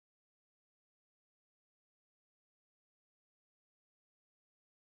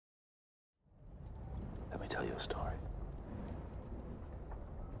story.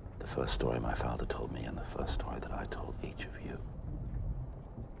 The first story my father told me and the first story that I told each of you.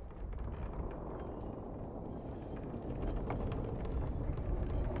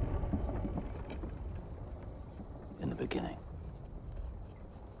 In the beginning,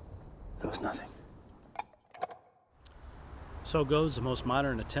 there was nothing. So goes the most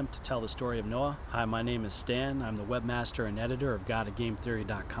modern attempt to tell the story of Noah. Hi, my name is Stan. I'm the webmaster and editor of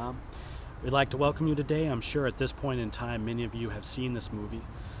GodAGameTheory.com. We'd like to welcome you today. I'm sure at this point in time, many of you have seen this movie.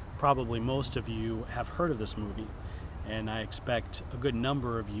 Probably most of you have heard of this movie. And I expect a good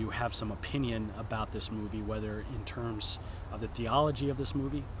number of you have some opinion about this movie, whether in terms of the theology of this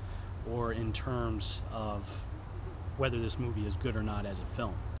movie or in terms of whether this movie is good or not as a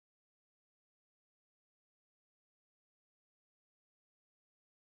film.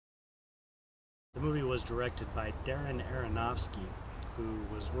 The movie was directed by Darren Aronofsky, who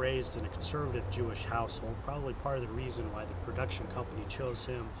was raised in a conservative Jewish household. Probably part of the reason why the production company chose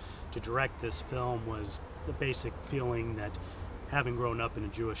him to direct this film was the basic feeling that, having grown up in a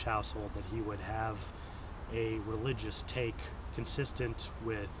Jewish household, that he would have a religious take consistent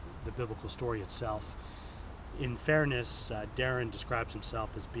with the biblical story itself. In fairness, Darren describes himself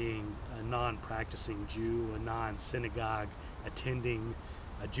as being a non-practicing Jew, a non-synagogue attending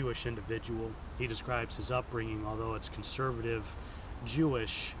a Jewish individual. He describes his upbringing, although it's conservative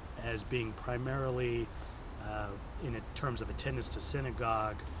Jewish, as being primarily in terms of attendance to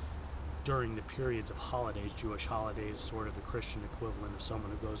synagogue during the periods of holidays, Jewish holidays, sort of the Christian equivalent of someone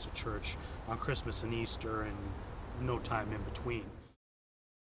who goes to church on Christmas and Easter and no time in between.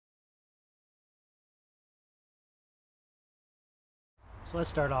 So let's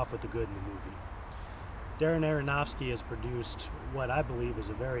start off with the good in the movie. Darren Aronofsky has produced what I believe is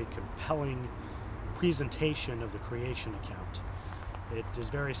a very compelling presentation of the creation account. It is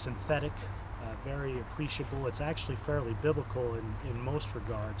very synthetic, very appreciable. It's actually fairly biblical in most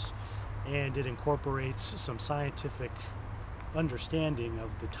regards, and it incorporates some scientific understanding of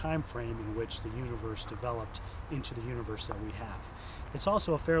the time frame in which the universe developed into the universe that we have. It's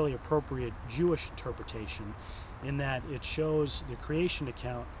also a fairly appropriate Jewish interpretation in that it shows the creation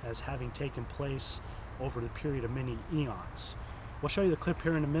account as having taken place over the period of many eons. We'll show you the clip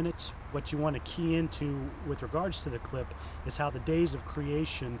here in a minute. What you want to key into with regards to the clip is how the days of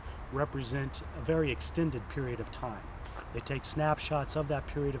creation represent a very extended period of time. They take snapshots of that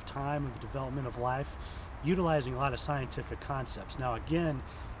period of time of the development of life, utilizing a lot of scientific concepts. Now again,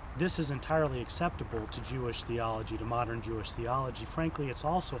 this is entirely acceptable to Jewish theology, to modern Jewish theology. Frankly, it's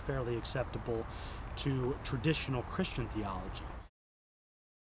also fairly acceptable to traditional Christian theology.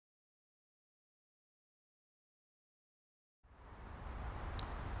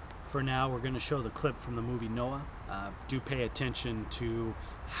 For now, we're going to show the clip from the movie Noah. Do pay attention to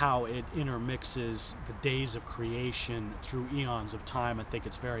how it intermixes the days of creation through eons of time. I think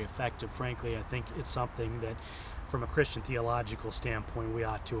it's very effective. Frankly, I think it's something that, from a Christian theological standpoint, we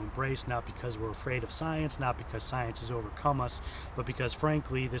ought to embrace, not because we're afraid of science, not because science has overcome us, but because,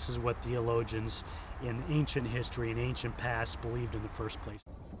 frankly, this is what theologians in ancient history and ancient past believed in the first place.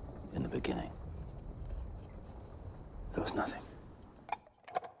 In the beginning, there was nothing.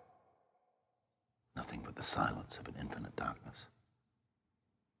 Nothing but the silence of an infinite darkness.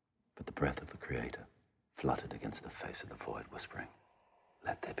 But the breath of the Creator fluttered against the face of the void, whispering,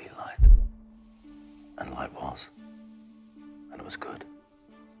 "Let there be light." And light was. And it was good.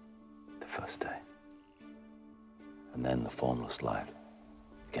 The first day. And then the formless light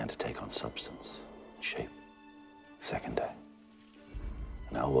began to take on substance and shape. The second day.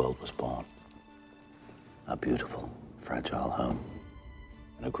 And our world was born. Our beautiful, fragile home.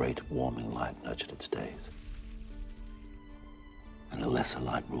 And a great warming light nurtured its days. And a lesser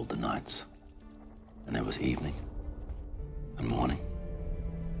light ruled the nights. And there was evening and morning.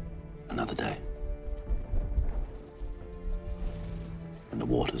 Another day. And the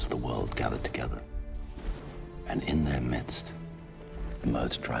waters of the world gathered together. And in their midst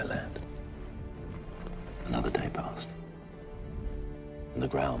emerged dry land. Another day passed. And the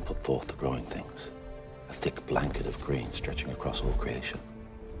ground put forth the growing things, a thick blanket of green stretching across all creation.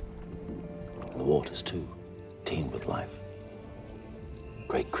 And the waters, too, teemed with life.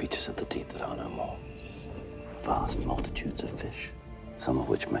 Great creatures of the deep that are no more. Vast multitudes of fish, some of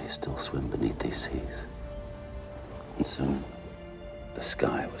which may still swim beneath these seas. And soon, the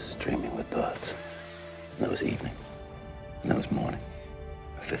sky was streaming with birds. And there was evening, and there was morning,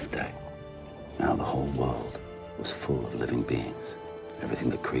 a fifth day. Now the whole world was full of living beings. Everything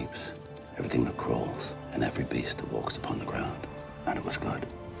that creeps, everything that crawls, and every beast that walks upon the ground. And it was good.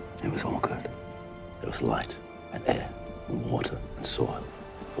 It was all good. There was light and air and water and soil,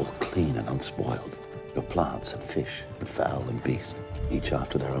 all clean and unspoiled. Your plants and fish, and fowl and beast, each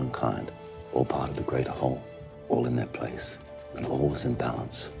after their own kind, all part of the greater whole, all in their place, and all was in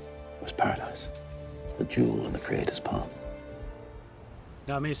balance. It was paradise, the jewel in the Creator's palm.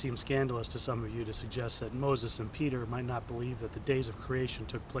 Now, it may seem scandalous to some of you to suggest that Moses and Peter might not believe that the days of creation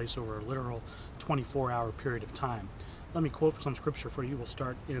took place over a literal 24-hour period of time. Let me quote some scripture for you. We'll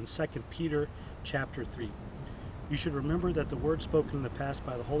start in 2 Peter chapter 3. You should remember that the word spoken in the past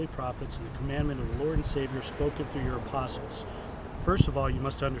by the holy prophets and the commandment of the Lord and Savior spoken through your apostles. First of all, you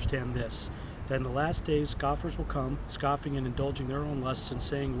must understand this, that in the last days scoffers will come, scoffing and indulging their own lusts and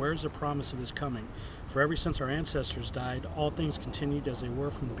saying, where is the promise of his coming? For ever since our ancestors died, all things continued as they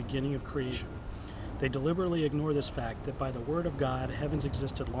were from the beginning of creation. They deliberately ignore this fact that by the word of God, heavens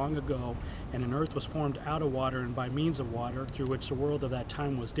existed long ago, and an earth was formed out of water and by means of water, through which the world of that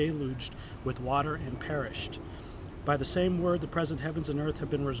time was deluged with water and perished. By the same word, the present heavens and earth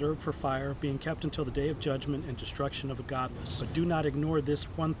have been reserved for fire, being kept until the day of judgment and destruction of the godless. But do not ignore this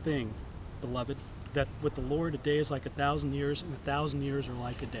one thing, beloved, that with the Lord a day is like 1,000 years, and 1,000 years are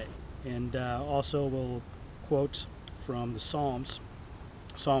like a day. And also we'll quote from the Psalms,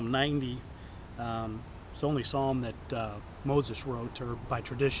 Psalm 90. It's the only psalm that Moses wrote, or by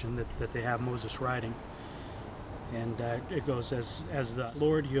tradition that they have Moses writing. And it goes, as the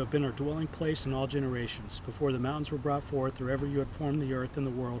Lord, you have been our dwelling place in all generations. Before the mountains were brought forth, or ever you had formed the earth and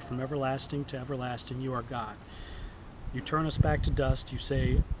the world, from everlasting to everlasting, you are God. You turn us back to dust. You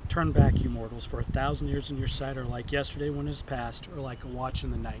say, turn back, you mortals, for 1,000 years in your sight are like yesterday when it is past, or like a watch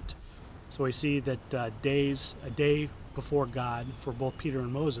in the night. So we see that a day before God, for both Peter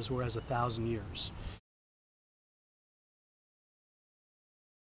and Moses, were as 1,000 years.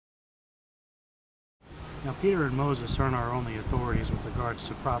 Now, Peter and Moses aren't our only authorities with regards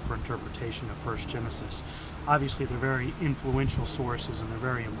to proper interpretation of 1st Genesis. Obviously, they're very influential sources and they're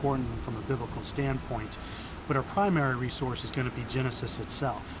very important from a biblical standpoint, but our primary resource is going to be Genesis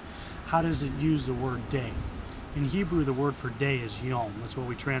itself. How does it use the word day? In Hebrew, the word for day is yom. That's what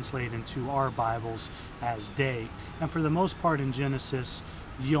we translate into our Bibles as day. And for the most part in Genesis,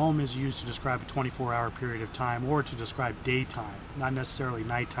 yom is used to describe a 24-hour period of time, or to describe daytime, not necessarily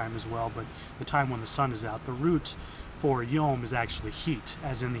nighttime as well, but the time when the sun is out. The root for yom is actually heat,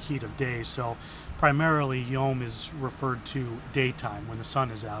 as in the heat of day. So primarily yom is referred to daytime when the sun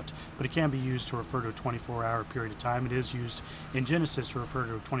is out, but it can be used to refer to a 24-hour period of time. It is used in Genesis to refer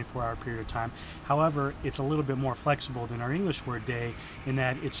to a 24-hour period of time. However, it's a little bit more flexible than our English word day in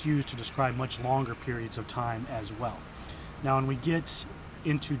that it's used to describe much longer periods of time as well. Now, when we get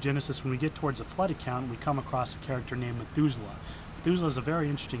into Genesis, when we get towards the flood account, we come across a character named Methuselah. Methuselah is a very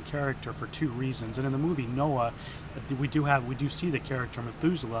interesting character for two reasons. And in the movie Noah, we do see the character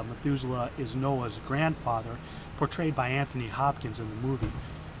Methuselah. Methuselah is Noah's grandfather, portrayed by Anthony Hopkins in the movie.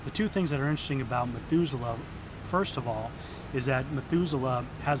 The two things that are interesting about Methuselah, first of all, is that Methuselah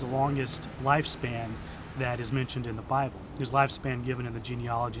has the longest lifespan that is mentioned in the Bible. His lifespan given in the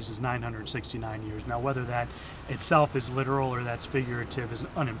genealogies is 969 years. Now, whether that itself is literal or that's figurative is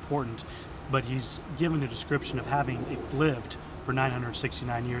unimportant, but he's given a description of having lived for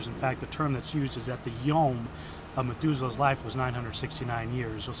 969 years. In fact, the term that's used is that the yom of Methuselah's life was 969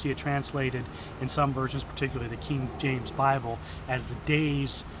 years. You'll see it translated in some versions, particularly the King James Bible, as the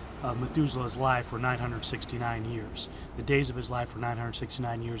days of Methuselah's life were 969 years. The days of his life were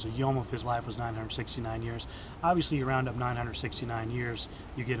 969 years. The yom of his life was 969 years. Obviously, you round up 969 years,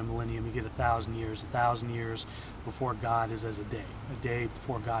 you get a millennium, you get 1,000 years. 1,000 years before God is as a day. A day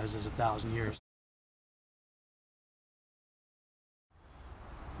before God is as 1,000 years.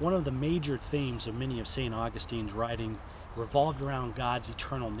 One of the major themes of many of St. Augustine's writing revolved around God's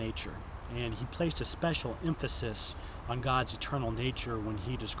eternal nature, and he placed a special emphasis on God's eternal nature when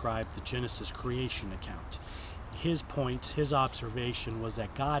he described the Genesis creation account. His point, his observation was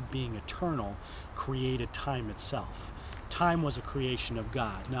that God, being eternal, created time itself. Time was a creation of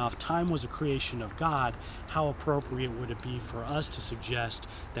God. Now, if time was a creation of God, how appropriate would it be for us to suggest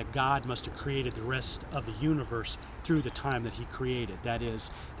that God must have created the rest of the universe through the time that he created? That is,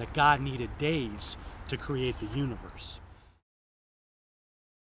 that God needed days to create the universe.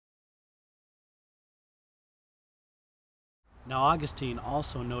 Now, Augustine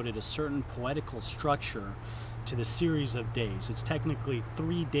also noted a certain poetical structure to the series of days. It's technically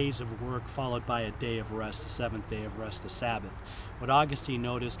 3 days of work followed by a day of rest, the 7th day of rest, the Sabbath. What Augustine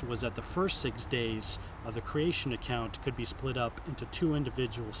noticed was that the first 6 days of the creation account could be split up into 2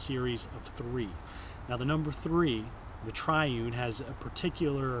 individual series of 3. Now, the number 3, the triune, has a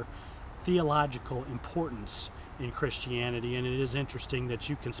particular theological importance in Christianity, and it is interesting that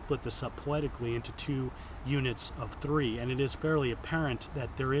you can split this up poetically into 2 units of 3, and it is fairly apparent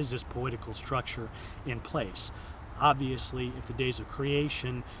that there is this poetical structure in place. Obviously, if the days of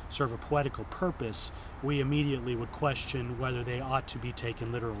creation serve a poetical purpose, we immediately would question whether they ought to be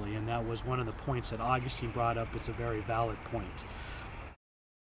taken literally, and that was one of the points that Augustine brought up. It's a very valid point.